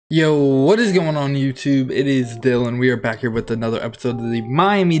Yo, what is going on YouTube? It is Dylan. We are back here with another episode of the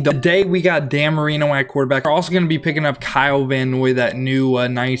Miami Dolphins. Today we got Dan Marino at quarterback. We're also going to be picking up Kyle Van Noy, that new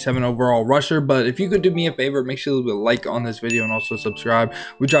 97 overall rusher. But if you could do me a favor, make sure to leave a like on this video and also subscribe.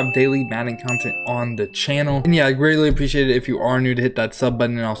 We drop daily Madden content on the channel. And yeah, I greatly appreciate it if you are new to hit that sub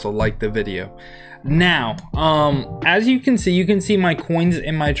button and also like the video. Now, as you can see my coins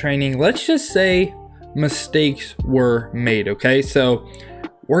in my training. Let's just say mistakes were made, okay? So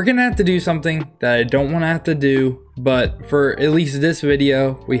we're gonna have to do something that I don't want to have to do, but for at least this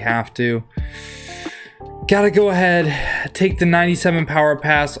video, we have to. Gotta go ahead, take the 97 power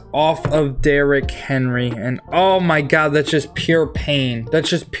pass off of Derrick Henry, and oh my god, that's just pure pain. That's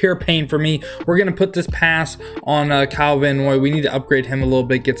just pure pain for me. We're gonna put this pass on Kyle Van Noy. We need to upgrade him a little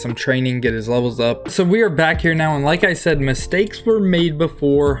bit, get some training, get his levels up. So we are back here now, and like I said, mistakes were made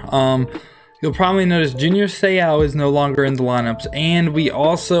before. You'll probably notice Junior Seau is no longer in the lineups, and we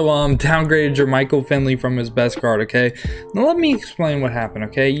also downgraded Jermichael Finley from his best card, okay? Now let me explain what happened,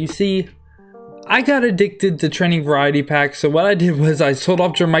 okay? You see, I got addicted to training variety packs, so what I did was I sold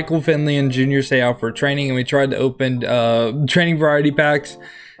off Jermichael Finley and Junior Seau for training, and we tried to open training variety packs,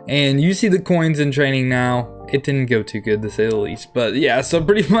 and you see the coins in training now. It didn't go too good, to say the least. But yeah, so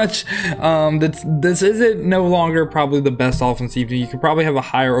pretty much this isn't no longer probably the best offensive team. You could probably have a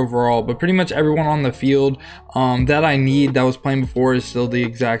higher overall, but pretty much everyone on the field that I need that was playing before is still the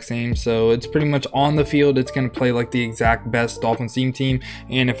exact same. So it's pretty much on the field, it's going to play like the exact best Dolphins team.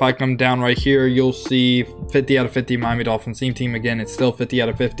 And if I come down right here, you'll see 50 out of 50 Miami Dolphins team. Again, it's still 50 out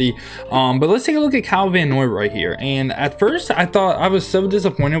of 50. But let's take a look at Kyle Van Noy right here. And at first, I thought I was so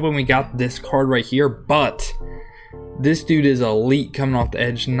disappointed when we got this card right here, but this dude is elite coming off the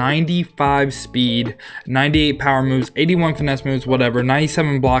edge. 95 speed, 98 power moves, 81 finesse moves, whatever,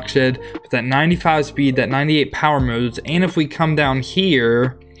 97 block shed, but that 95 speed, that 98 power moves. And if we come down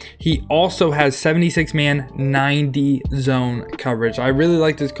here, he also has 76 man, 90 zone coverage. I really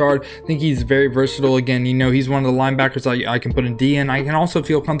like this card. I think he's very versatile. Again, you know, he's one of the linebackers I can put in D, and I can also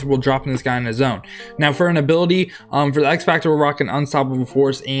feel comfortable dropping this guy in the zone. Now for an ability, for the X Factor, we're rocking Unstoppable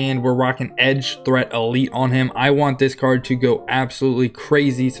Force and we're rocking Edge Threat Elite on him. I want this card to go absolutely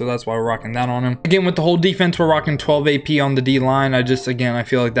crazy, so that's why we're rocking that on him. Again, with the whole defense, we're rocking 12 AP on the D line. I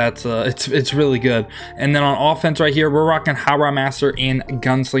feel like that's it's really good. And then on offense right here, we're rocking Howrah Master and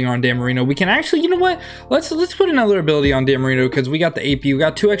Gunslinger on Dan Marino. We can actually, you know what? Let's put another ability on Dan Marino because we got the AP. We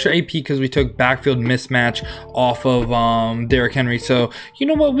got 2 extra AP because we took backfield mismatch off of Derrick Henry. So you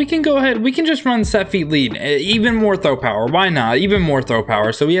know what? We can go ahead. We can just run set feet lead. Even more throw power. Why not? Even more throw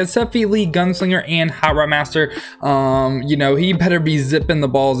power. So we have set feet lead, Gunslinger, and Howrah Master. You know, he better be zipping the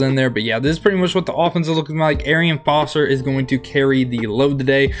balls in there. But yeah, this is pretty much what the offense is looking like. Arian Foster is going to carry the load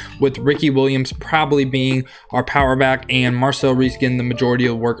today, with Ricky Williams probably being our power back and Marcel Reese getting the majority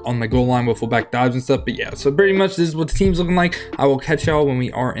of work on the goal line with fullback dives and stuff. But yeah, so pretty much this is what the team's looking like. I will catch y'all when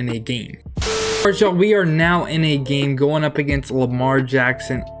we are in a game. Alright, y'all, we are now in a game going up against Lamar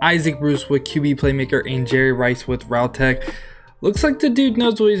Jackson, Isaac Bruce with QB Playmaker, and Jerry Rice with Route Tech. Looks like the dude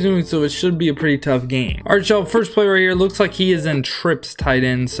knows what he's doing, so it should be a pretty tough game. Alright, y'all, first player right here looks like he is in trips tight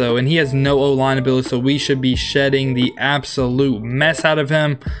end, so, and he has no O-line ability, so we should be shedding the absolute mess out of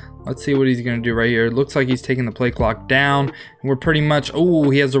him. Let's see what he's going to do right here. It looks like he's taking the play clock down. And we're pretty much, oh,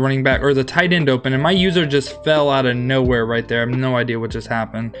 he has the running back or the tight end open. And my user just fell out of nowhere right there. I have no idea what just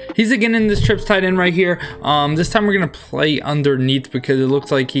happened. He's again in this trips tight end right here. This time we're going to play underneath because it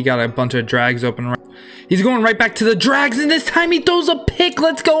looks like he got a bunch of drags open. He's going right back to the drags, and this time he throws a pick.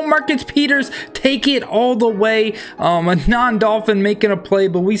 Let's go, Marcus Peters. Take it all the way. A non-Dolphin making a play,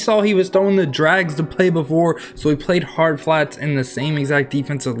 but we saw he was throwing the drags to play before, so we played hard flats in the same exact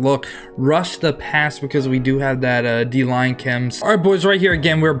defensive look. Rush the pass because we do have that D-line chems. All right, boys, right here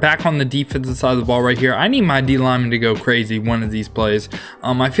again, we're back on the defensive side of the ball right here. I need my D-lineman to go crazy one of these plays.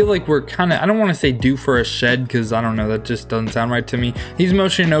 I feel like we're kind of, I don't want to say due for a shed because I don't know, that just doesn't sound right to me. He's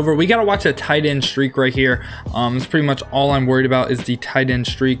motioning over. We got to watch a tight end streak right here. It's pretty much all I'm worried about is the tight end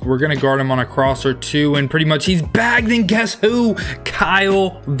streak. We're going to guard him on a crosser too, and pretty much he's bagged, and guess who?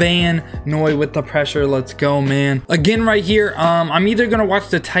 Kyle Van Noy with the pressure. Let's go, man. Again, right here, I'm either going to watch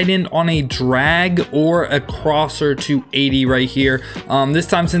the tight end on a drag or a crosser to 80 right here. This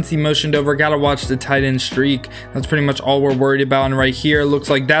time, since he motioned over, got to watch the tight end streak. That's pretty much all we're worried about. And right here, looks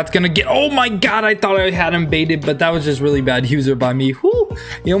like that's going to get, oh my God, I thought I had him baited, but that was just really bad user by me. Whew,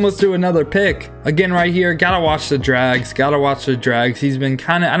 he almost threw another pick. Again, right here, gotta watch the drags. drags. He's been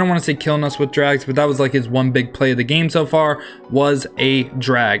kind of, I don't want to say killing us with drags, but that was like his one big play of the game so far was a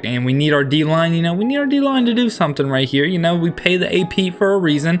drag. And we need our D-line, you know, we need our D-line to do something right here. You know, we pay the AP for a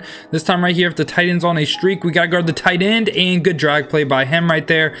reason. This time right here, if the tight end's on a streak, we got to guard the tight end, and good drag play by him right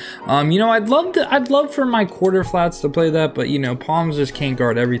there. You know, I'd love for my quarter flats to play that, but you know, Palms just can't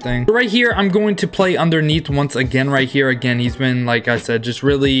guard everything. So right here, I'm going to play underneath once again right here. Again, he's been, like I said, just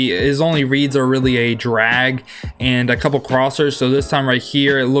really, his only reads are really a drag and a couple crossers. So this time right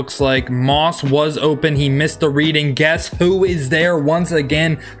here, it looks like Moss was open. He missed the read, and guess who is there once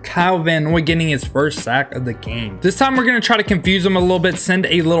again? Kyle Van Noy getting his first sack of the game. This time we're going to try to confuse him a little bit, send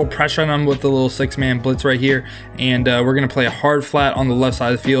a little pressure on him with the little 6-man blitz right here, and we're going to play a hard flat on the left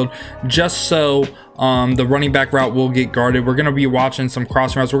side of the field just so the running back route will get guarded. We're going to be watching some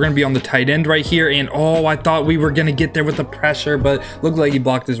cross routes. We're going to be on the tight end right here, and oh, I thought we were going to get there with the pressure, but looked like he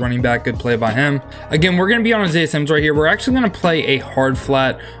blocked his running back. Good play by him. Again, we're going to be on Isaiah Sims right here. We're actually going to play a hard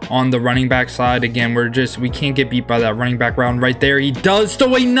flat on the running back side. Again, we can't get beat by that running back route right there. He does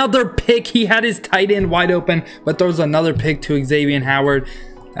throw another pick. He had his tight end wide open, but throws another pick to Xavier Howard.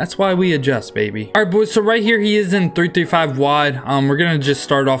 That's why we adjust, baby. All right, boys, so right here he is in 3-3-5 wide. We're gonna just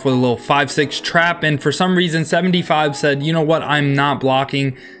start off with a little 5-6 trap, and for some reason 75 said, you know what, I'm not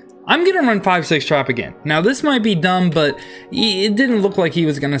blocking, I'm gonna run 5-6 trap again. Now this might be dumb, but it didn't look like he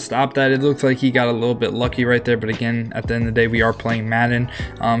was gonna stop that. It looks like he got a little bit lucky right there, but again, at the end of the day, we are playing Madden.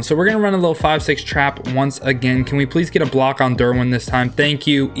 So we're gonna run a little 5-6 trap once again. Can we please get a block on Derwin this time? Thank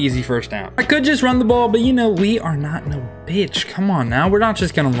you. Easy first down. I could just run the ball, but you know, we are not no bitch. Come on now, we're not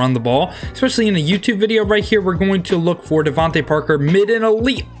just gonna run the ball, especially in a YouTube video right here. We're going to look for Devontae Parker mid and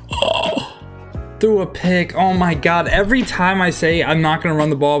elite. Threw a pick. Oh my god, every time I say I'm not gonna run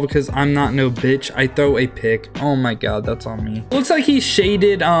the ball because I'm not no bitch, I throw a pick. Oh my god, that's on me. Looks like he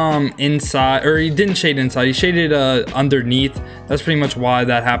shaded inside, or he didn't shade inside, he shaded underneath. That's pretty much why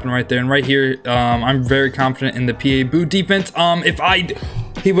that happened right there. And right here, I'm very confident in the PA boot defense.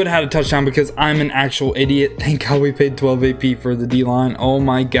 He would have had a touchdown because I'm an actual idiot. Thank god we paid 12 AP for the D-line. Oh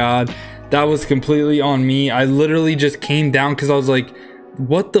my god, that was completely on me. I literally just came down because I was like,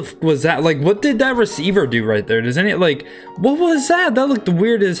 what the was that? Like, what did that receiver do right there? Does any, like, what was that? That looked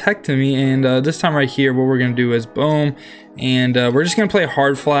weird as heck to me. And this time right here, what we're gonna do is boom, and we're just gonna play a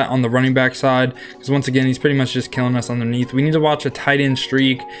hard flat on the running back side because once again, he's pretty much just killing us underneath. We need to watch a tight end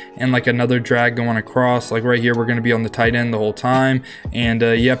streak and like another drag going across. Like right here, we're gonna be on the tight end the whole time. And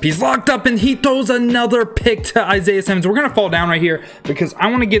yep, he's locked up, and he throws another pick to Isaiah Simmons. We're gonna fall down right here because I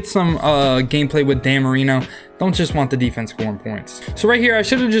want to get some gameplay with Dan Marino. Don't just want the defense scoring points. So right here, I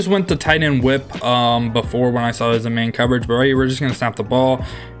should have just went the tight end whip before when I saw it as a man coverage, but right here, we're just gonna snap the ball.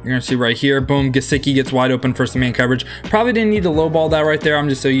 You're gonna see right here, boom, Gesicki gets wide open for some man coverage. Probably didn't need to low ball that right there. I'm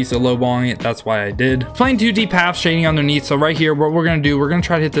just so used to low balling it, that's why I did. Playing 2 deep half, shading underneath. So right here, what we're gonna do, we're gonna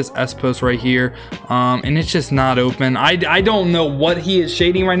try to hit this S post right here, and it's just not open. I don't know what he is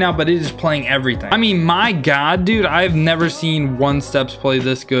shading right now, but it is playing everything. I mean, my god, dude, I've never seen one steps play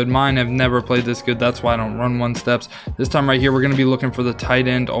this good. Mine have never played this good. That's why I don't run one steps. This time right here, we're gonna be looking for the tight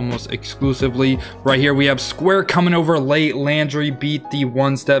end almost exclusively. Right here, we have square coming over late. Landry beat the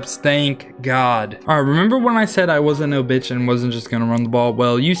one steps. Thank god. All right, remember when I said I wasn't no bitch and wasn't just gonna run the ball?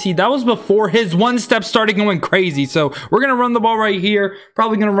 Well, you see, that was before his one step started going crazy. So we're gonna run the ball right here.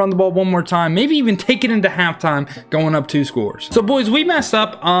 Probably gonna run the ball one more time, maybe even take it into halftime, going up 2 scores. So boys, we messed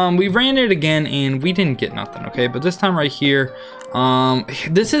up. We ran it again and we didn't get nothing, okay? But this time right here,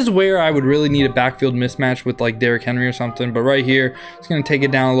 this is where I would really need a backfield mismatch with like Derrick Henry or something. But right here, it's gonna take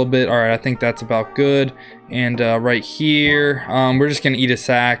it down a little bit. All right, I think that's about good. And right here, we're just gonna eat a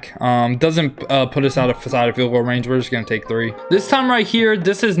sack. Doesn't put us outside of field goal range. We're just gonna take 3. This time right here,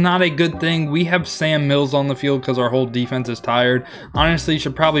 this is not a good thing. We have Sam Mills on the field because our whole defense is tired. Honestly, you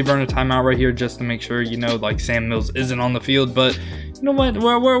should probably burn a timeout right here just to make sure, you know, like Sam Mills isn't on the field. But you know what?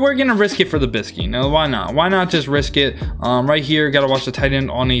 We're gonna risk it for the biscuit. You know, why not? Why not just risk it? Right here, gotta watch the tight end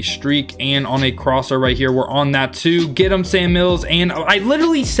on a streak and on a crosser right here. We're on that too. Get him, Sam Mills. And I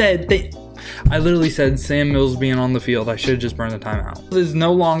literally said Sam Mills being on the field. I should just burn the timeout. Is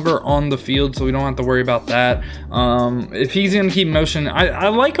no longer on the field, so we don't have to worry about that. If he's gonna keep motion, I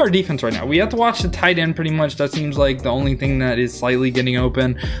like our defense right now. We have to watch the tight end pretty much. That seems like the only thing that is slightly getting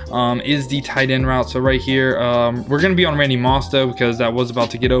open is the tight end route. So right here, we're gonna be on Randy Moss though because that was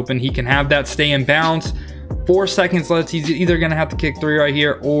about to get open. He can have that stay in bounds. 4 seconds left. He's either gonna have to kick 3 right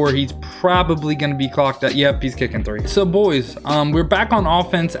here, or he's probably gonna be clocked at. Yep, he's kicking 3. So boys, we're back on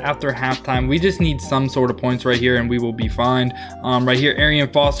offense after halftime. We just need some sort of points right here and we will be fine. Right here, Arian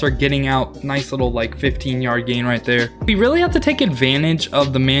Foster getting out, nice little like 15-yard gain right there. We really have to take advantage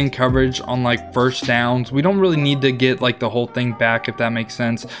of the man coverage on like first downs. We don't really need to get like the whole thing back, if that makes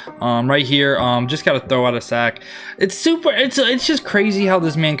sense. Right here, just gotta throw out a sack. It's just crazy how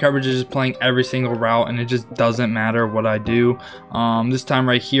this man coverage is just playing every single route and it just doesn't matter what I do. This time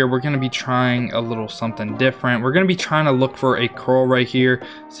right here, we're gonna be trying a little something different. We're gonna be trying to look for a curl right here,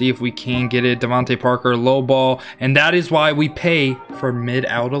 see if we can get it. Devontae Parker low ball, and that is why we pay for mid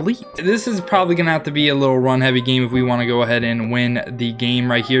out elite. This is probably gonna have to be a little run heavy game if we want to go ahead and win the game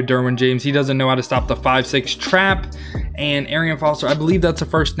right here. Derwin James, he doesn't know how to stop the 5-6 trap, and Arian Foster, I believe that's a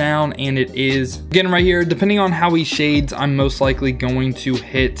first down, and it is. Again, right here, depending on how he shades, I'm most likely going to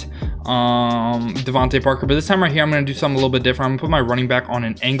hit Devontae Parker, but this time right here, I'm going to do something a little bit different. I'm going to put my running back on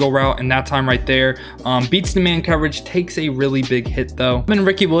an angle route, and that time right there, beats the man coverage, takes a really big hit though. I'm in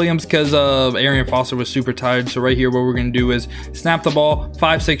Ricky Williams because Arian Foster was super tired. So right here, what we're going to do is snap the ball,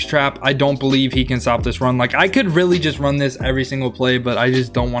 5-6 trap. I don't believe he can stop this run. Like, I could really just run this every single play, but I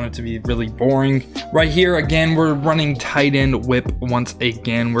just don't want it to be really boring. Right here, again, we're running tight end whip once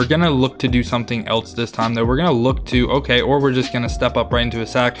again. We're going to look to do something else this time though. We're going to look to, okay, or we're just going to step up right into a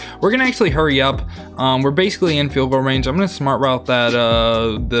sack. We're gonna actually hurry up. We're basically in field goal range. I'm gonna smart route that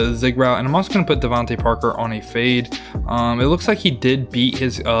the zig route, and I'm also gonna put Devontae Parker on a fade. It looks like he did beat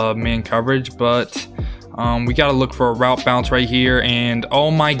his man coverage, but we got to look for a route bounce right here, and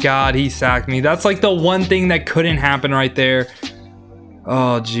oh my god, he sacked me. That's like the one thing that couldn't happen right there.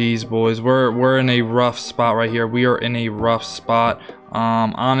 Oh geez, boys, we're in a rough spot right here. We are in a rough spot.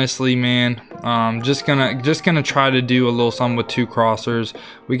 Honestly, man, just gonna try to do a little something with 2 crossers.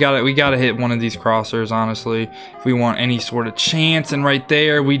 We gotta hit one of these crossers, honestly, if we want any sort of chance. And right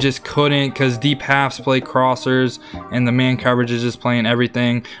there, we just couldn't, because deep halves play crossers and the man coverage is just playing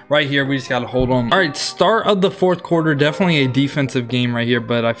everything. Right here, we just gotta hold on. All right, start of the 4th quarter, definitely a defensive game right here,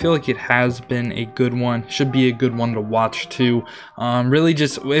 but I feel like it has been a good one. Should be a good one to watch too. Really,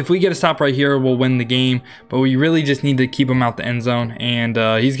 just if we get a stop right here, we'll win the game, but we really just need to keep him out the end zone. And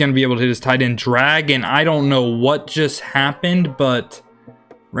he's going to be able to hit his tight end drag, and I don't know what just happened, but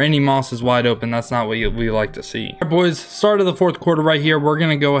Randy Moss is wide open. That's not what we like to see. All right, boys, start of the 4th quarter right here. We're going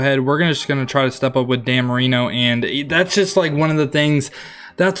to go ahead. We're just going to try to step up with Dan Marino, and that's just like one of the things.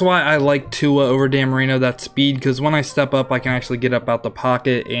 That's why I like Tua over Dan Marino, that speed, because when I step up, I can actually get up out the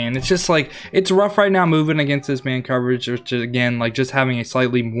pocket, and it's just like, it's rough right now moving against this man coverage, which again, like just having a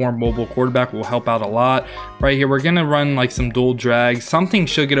slightly more mobile quarterback will help out a lot. Right here, we're going to run like some dual drags. Something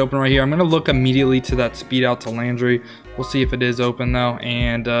should get open right here. I'm going to look immediately to that speed out to Landry. We'll see if it is open though,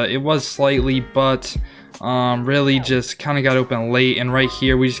 and it was slightly, but really just kind of got open late. And right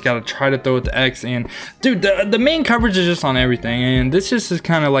here, we just got to try to throw it to X, and dude, the main coverage is just on everything, and this just is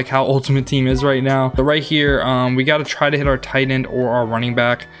kind of like how Ultimate Team is right now. So right here, we got to try to hit our tight end or our running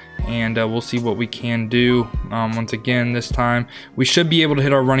back, and we'll see what we can do. Once again, this time we should be able to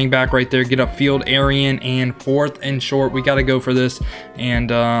hit our running back right there, get upfield, Arian, and 4th and short. We got to go for this, and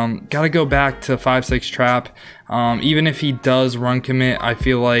got to go back to 5-6 trap. Even if he does run commit, I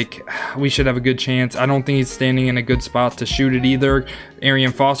feel like we should have a good chance. I don't think he's standing in a good spot to shoot it either.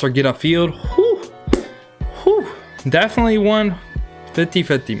 Arian Foster, get upfield. Whew. Whew. Definitely one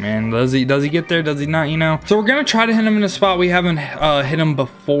 50-50, man. Does he get there? Does he not, you know? So we're gonna try to hit him in a spot we haven't hit him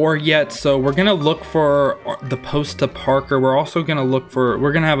before yet. So we're gonna look for the post to Parker. We're also gonna look for,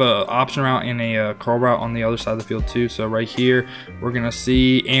 we're gonna have a option route and a curl route on the other side of the field too. So right here, we're gonna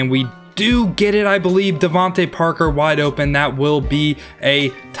see, and we do get it, I believe. Devontae Parker wide open. That will be a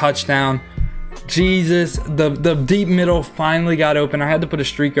touchdown. Jesus, the deep middle finally got open. I had to put a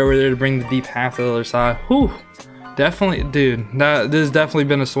streak over there to bring the deep half to the other side. Whew. Definitely, dude, this has definitely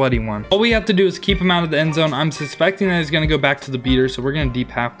been a sweaty one. All we have to do is keep him out of the end zone. I'm suspecting that he's going to go back to the beater, so we're going to deep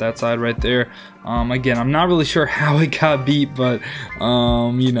half that side right there. Again, I'm not really sure how it got beat, but,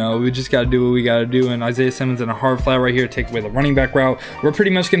 you know, we just got to do what we got to do. And Isaiah Simmons in a hard flat right here, take away the running back route. We're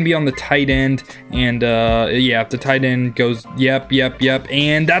pretty much going to be on the tight end, and, yeah, if the tight end goes, yep,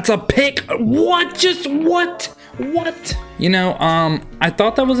 and that's a pick. What? Just what? You know, I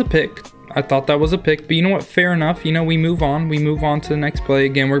thought that was a pick. I thought that was a pick, but you know what? Fair enough. You know, we move on. We move on to the next play.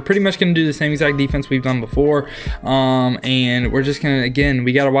 Again, we're pretty much going to do the same exact defense we've done before. And we're just going to, again,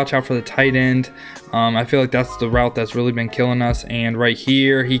 we got to watch out for the tight end. I feel like that's the route that's really been killing us. And right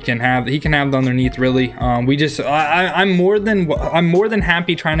here, he can have the underneath, really. I'm more than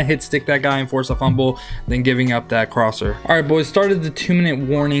happy trying to hit stick that guy and force a fumble than giving up that crosser. All right, boys, started the 2-minute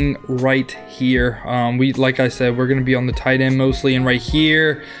warning right here. Like I said, we're going to be on the tight end mostly, and right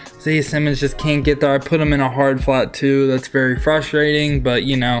here, Isaiah Simmons just can't get there. I put him in a hard flat too. That's very frustrating, but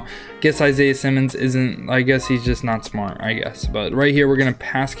you know, guess Isaiah Simmons isn't, I guess he's just not smart, I guess. But right here, we're going to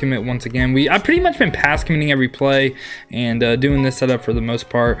pass commit once again. I've pretty much been pass committing every play and doing this setup for the most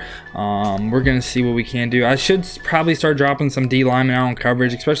part. We're going to see what we can do. I should probably start dropping some D linemen out in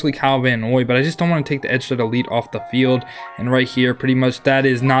coverage, especially Kyle Van Noy, but I just don't want to take the edge to the elite off the field. And right here, pretty much that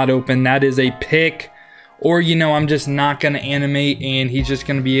is not open. That is a pick. Or, you know, I'm just not going to animate and he's just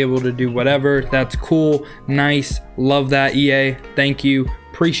going to be able to do whatever. That's cool. Nice. Love that, EA. Thank you.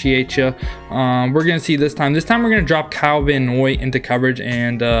 Appreciate you. We're going to see this time. This time we're going to drop Kyle Van Noy into coverage,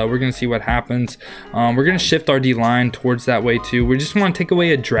 and we're going to see what happens. We're going to shift our D-line towards that way too. We just want to take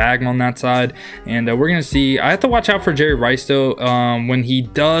away a drag on that side, and we're going to see. I have to watch out for Jerry Rice though when he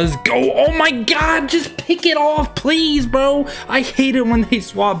does go. Oh my God, just pick it off, please, bro. I hate it when they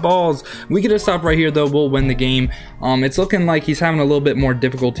swap balls. We get to stop right here though. We'll win the game. It's looking like he's having a little bit more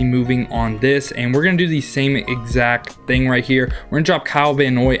difficulty moving on this, and we're going to do the same exact thing right here. We're going to drop Kyle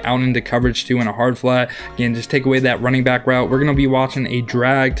Van Noy out into coverage too in a hard flat. Again, just take away that running back route. We're going to be watching a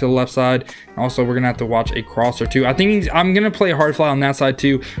drag to the left side. Also, we're going to have to watch a crosser too. I'm going to play a hard flat on that side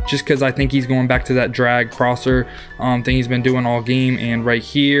too, just because I think he's going back to that drag crosser thing he's been doing all game. And right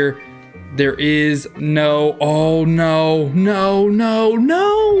here, there is no, oh no,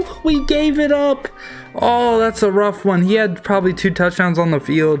 we gave it up. Oh, that's a rough one. He had probably 2 touchdowns on the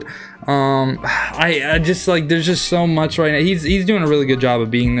field. I just, like, there's just so much right now. He's doing a really good job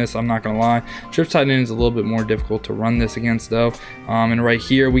of beating this, I'm not gonna lie. Trip tight end is a little bit more difficult to run this against though. And right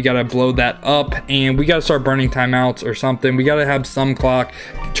here, we gotta blow that up, and we gotta start burning timeouts or something. We gotta have some clock,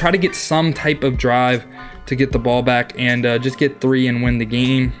 try to get some type of drive to get the ball back and just get 3 and win the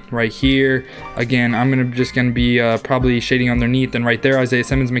game. Right here, again, I'm just gonna be probably shading underneath, and right there, Isaiah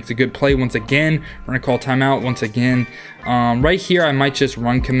Simmons makes a good play once again. We're gonna call timeout once again. Right here, I might just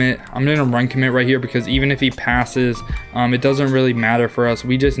run commit. I'm gonna run commit right here, because even if he passes, it doesn't really matter for us.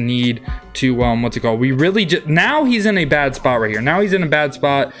 We just need to what's it called, we really just, now he's in a bad spot right here. Now he's in a bad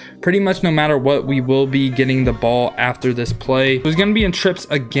spot. Pretty much no matter what, we will be getting the ball after this play. He's gonna be in trips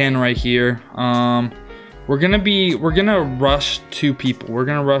again right here. We're gonna rush 2 people. We're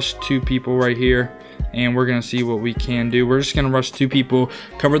gonna rush 2 people right here, and we're gonna see what we can do. We're just gonna rush 2 people,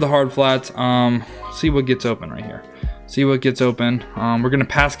 cover the hard flats, see what gets open right here. See what gets open. We're gonna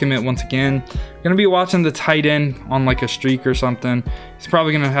pass commit once again. Gonna be watching the tight end on like a streak or something. He's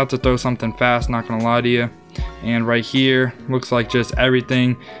probably gonna have to throw something fast, not gonna lie to you. And right here, looks like just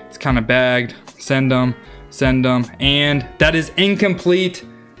everything. It's kind of bagged. Send them, and that is incomplete.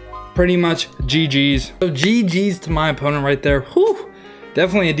 Pretty much GG's. So GG's to my opponent right there. Whew.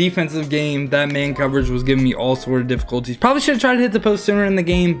 Definitely a defensive game. That man coverage was giving me all sort of difficulties. Probably should have tried to hit the post sooner in the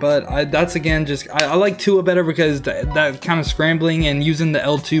game, but that's again just I like Tua better, because that kind of scrambling and using the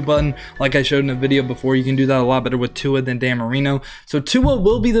L2 button like I showed in the video before, you can do that a lot better with Tua than Dan Marino. So Tua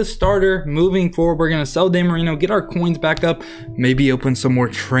will be the starter moving forward. We're gonna sell Dan Marino, get our coins back up, maybe open some more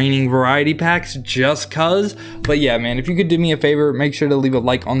training variety packs just cuz. But yeah, man, if you could do me a favor, make sure to leave a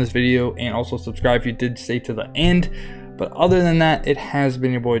like on this video and also subscribe if you did stay to the end. But other than that, it has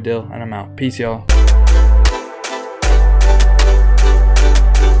been your boy Dill, and I'm out. Peace, y'all.